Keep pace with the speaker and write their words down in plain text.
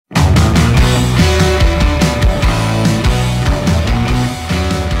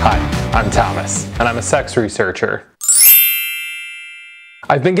I'm Thomas, and I'm a sex researcher.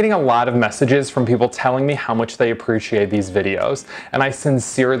 I've been getting a lot of messages from people telling me how much they appreciate these videos, and I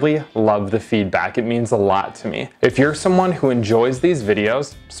sincerely love the feedback. It means a lot to me. If you're someone who enjoys these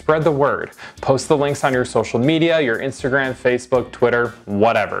videos, spread the word. Post the links on your social media, your Instagram, Facebook, Twitter,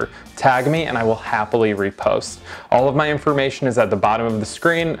 whatever. Tag me and I will happily repost. All of my information is at the bottom of the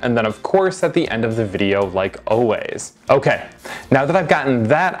screen, and then of course at the end of the video, like always. Okay, now that I've gotten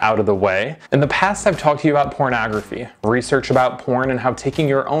that out of the way, in the past I've talked to you about pornography, research about porn, and how taking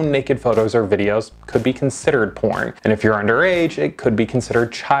your own naked photos or videos could be considered porn. And if you're underage, it could be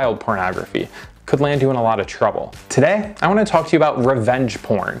considered child pornography. Could land you in a lot of trouble. Today, I want to talk to you about revenge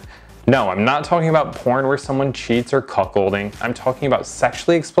porn. No, I'm not talking about porn where someone cheats or cuckolding. I'm talking about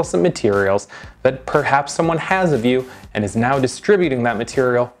sexually explicit materials that perhaps someone has of you and is now distributing that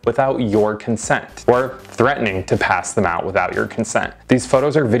material without your consent, or threatening to pass them out without your consent. These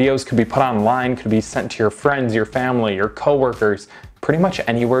photos or videos could be put online, could be sent to your friends, your family, your coworkers, pretty much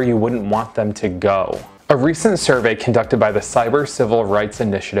anywhere you wouldn't want them to go. A recent survey conducted by the Cyber Civil Rights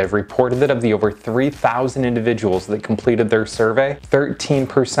Initiative reported that of the over 3,000 individuals that completed their survey,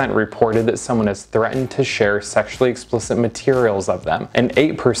 13% reported that someone has threatened to share sexually explicit materials of them, and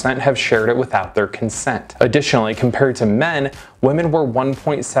 8% have shared it without their consent. Additionally, compared to men, women were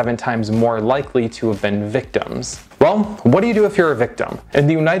 1.7 times more likely to have been victims. Well, what do you do if you're a victim? In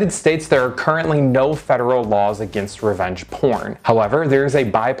the United States, there are currently no federal laws against revenge porn. However, there is a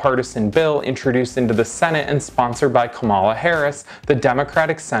bipartisan bill introduced into the Senate and sponsored by Kamala Harris, the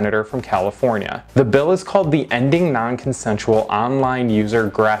Democratic senator from California. The bill is called the Ending Non-Consensual Online User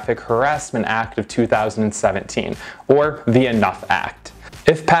Graphic Harassment Act of 2017, or the Enough Act.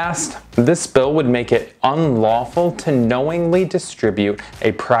 If passed, this bill would make it unlawful to knowingly distribute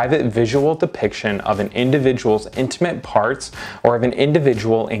a private visual depiction of an individual's intimate parts or of an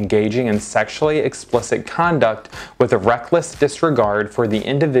individual engaging in sexually explicit conduct with a reckless disregard for the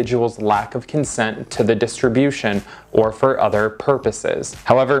individual's lack of consent to the distribution or for other purposes.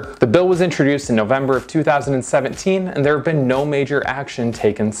 However, the bill was introduced in November of 2017 and there have been no major action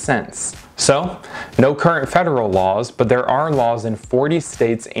taken since. So, no current federal laws, but there are laws in 40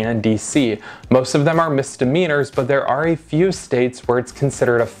 states and DC. Most of them are misdemeanors, but there are a few states where it's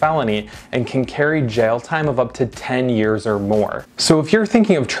considered a felony and can carry jail time of up to 10 years or more. So if you're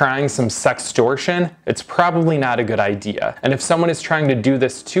thinking of trying some sextortion, it's probably not a good idea. And if someone is trying to do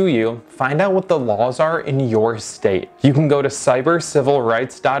this to you, find out what the laws are in your state. You can go to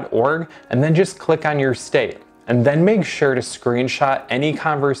cybercivilrights.org and then just click on your state. And then make sure to screenshot any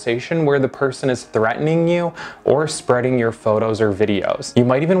conversation where the person is threatening you or spreading your photos or videos. You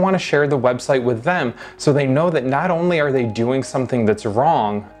might even want to share the website with them so they know that not only are they doing something that's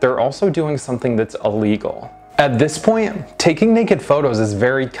wrong, they're also doing something that's illegal. At this point, taking naked photos is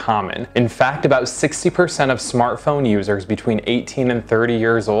very common. In fact, about 60% of smartphone users between 18 and 30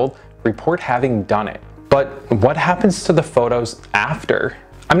 years old report having done it. But what happens to the photos after?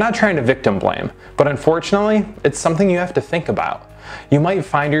 I'm not trying to victim blame, but unfortunately, it's something you have to think about. You might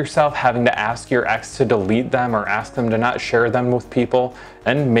find yourself having to ask your ex to delete them or ask them to not share them with people,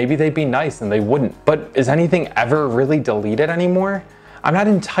 and maybe they'd be nice and they wouldn't. But is anything ever really deleted anymore? I'm not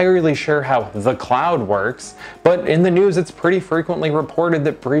entirely sure how the cloud works, but in the news it's pretty frequently reported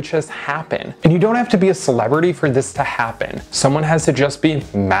that breaches happen. And you don't have to be a celebrity for this to happen. Someone has to just be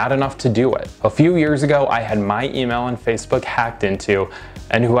mad enough to do it. A few years ago, I had my email and Facebook hacked into,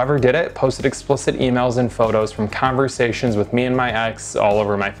 and whoever did it posted explicit emails and photos from conversations with me and my ex all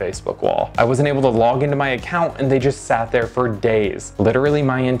over my Facebook wall. I wasn't able to log into my account and they just sat there for days. Literally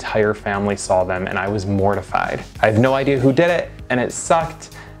my entire family saw them and I was mortified. I have no idea who did it and it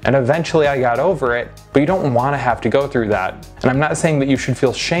sucked, and eventually I got over it, but you don't want to have to go through that. And I'm not saying that you should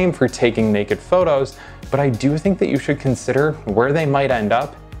feel shame for taking naked photos, but I do think that you should consider where they might end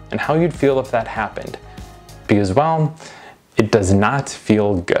up and how you'd feel if that happened. Because, well, it does not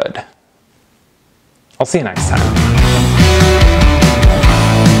feel good. I'll see you next time.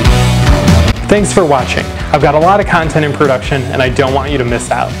 Thanks for watching. I've got a lot of content in production and I don't want you to miss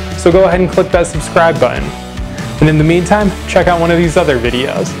out. So go ahead and click that subscribe button. And in the meantime, check out one of these other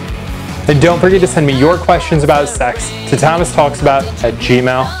videos. And don't forget to send me your questions about sex to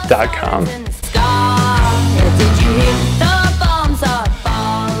ThomasTalksAbout@gmail.com.